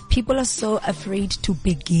 People are so afraid to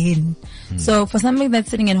begin. So for somebody that's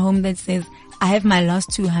sitting at home that says, I have my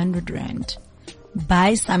last 200 rand,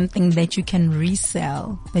 buy something that you can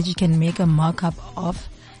resell, that you can make a markup of,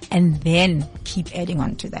 and then keep adding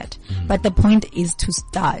on to that. But the point is to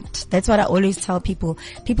start. That's what I always tell people.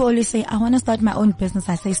 People always say, I want to start my own business.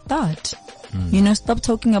 I say, start. You know, stop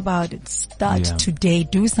talking about it. Start today.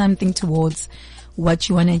 Do something towards what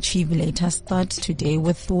you want to achieve later. Start today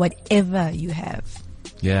with whatever you have.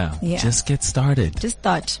 Yeah. Just get started. Just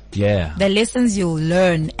start. Yeah. The lessons you'll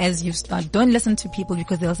learn as you start. Don't listen to people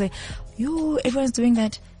because they'll say, everyone's doing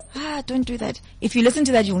that. Don't do that. If you listen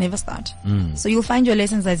to that, you'll never start. So you'll find your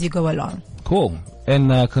lessons as you go along. Cool. In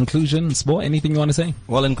conclusion, Sbo, anything you want to say?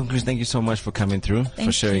 Well, in conclusion, thank you so much for coming through,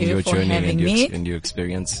 for sharing your journey and your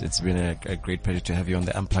experience. It's been a great pleasure to have you on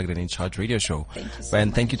the Unplugged and In Charge radio show. Thank you so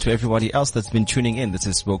And thank you to everybody else that's been tuning in. This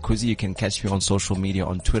is Sbo Kuzi. You can catch me on social media.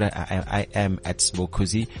 On Twitter, I am at Sbo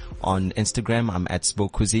Kuzi. On Instagram, I'm at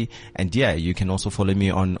Sbo Kuzi. And yeah, you can also follow me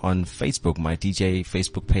on Facebook. My DJ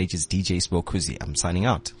Facebook page is DJ Sbo Kuzi. I'm signing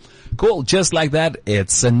out. Cool. Just like that,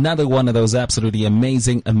 it's another one of those absolutely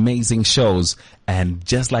amazing shows. And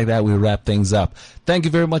just like that, we wrap things up. Thank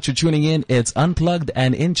you very much for tuning in. It's Unplugged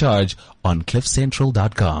and In Charge on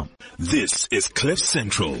CliffCentral.com. This is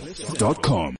CliffCentral.com.